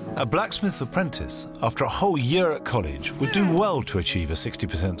 A blacksmith's apprentice, after a whole year at college, would do well to achieve a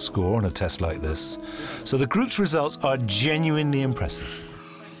 60% score on a test like this. So the group's results are genuinely impressive.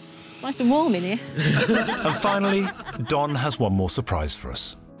 It's nice and warm in here. And finally, Don has one more surprise for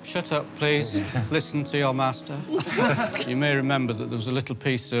us. Shut up, please. Listen to your master. You may remember that there was a little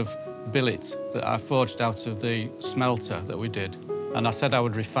piece of billet that I forged out of the smelter that we did, and I said I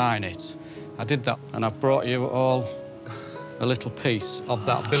would refine it. I did that, and I've brought you all a little piece of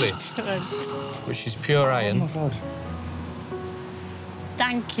that billet, which is pure iron. Oh, my God.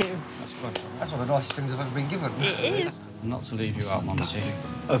 Thank you. That's one of the nicest things I've ever been given. It is. Not to leave you out, Monty.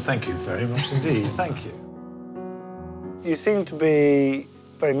 Oh, thank you very much indeed. Thank you. You seem to be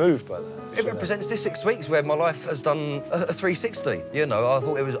very moved by that. It represents this 6 weeks where my life has done a 360. You know, I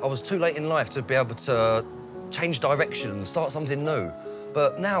thought I was too late in life to be able to change direction and start something new.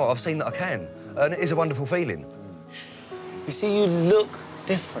 But now I've seen that I can, and it is a wonderful feeling. You see, you look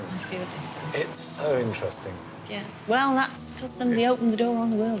different. I feel different. It's so interesting. Yeah. Well, that's because somebody opened the door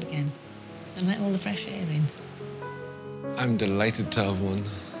on the world again and let all the fresh air in. I'm delighted to have one.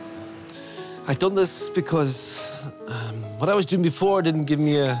 I've done this because what I was doing before didn't give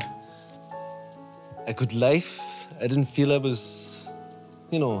me a good life. I didn't feel I was,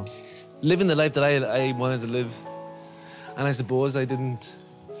 you know, living the life that I wanted to live. And I suppose I didn't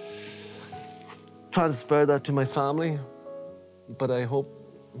transfer that to my family. But I hope,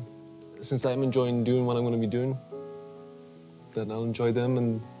 since I'm enjoying doing what I'm going to be doing, that I'll enjoy them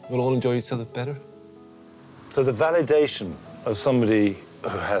and we'll all enjoy each other better. So the validation of somebody who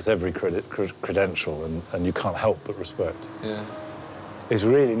has every credential and you can't help but respect is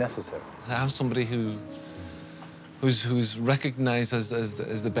really necessary. I have somebody who's recognised as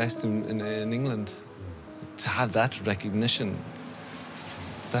the best in England. To have that recognition,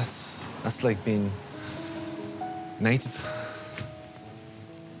 that's like being knighted.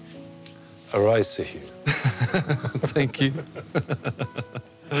 Arise, Sir Hugh. Thank you.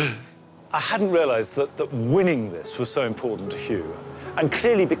 I hadn't realised that winning this was so important to Hugh. And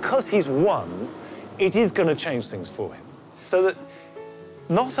clearly, because he's won, it is going to change things for him. So that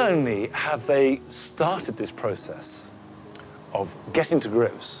not only have they started this process of getting to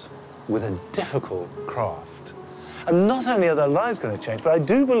grips with a difficult craft, and not only are their lives going to change, but I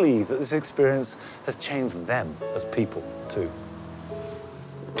do believe that this experience has changed them as people, too.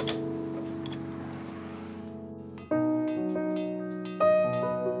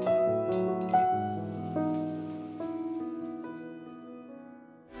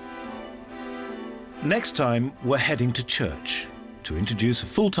 Next time, we're heading to church to introduce a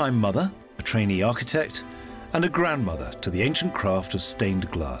full-time mother, a trainee architect, and a grandmother to the ancient craft of stained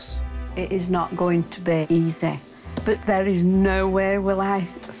glass. It is not going to be easy, but there is no way will I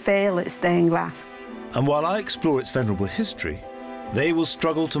fail at stained glass. And while I explore its venerable history, they will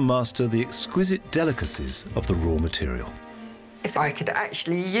struggle to master the exquisite delicacies of the raw material. If I could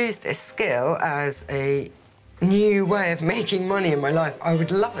actually use this skill as a new way of making money in my life, I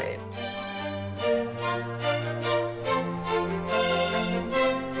would love it.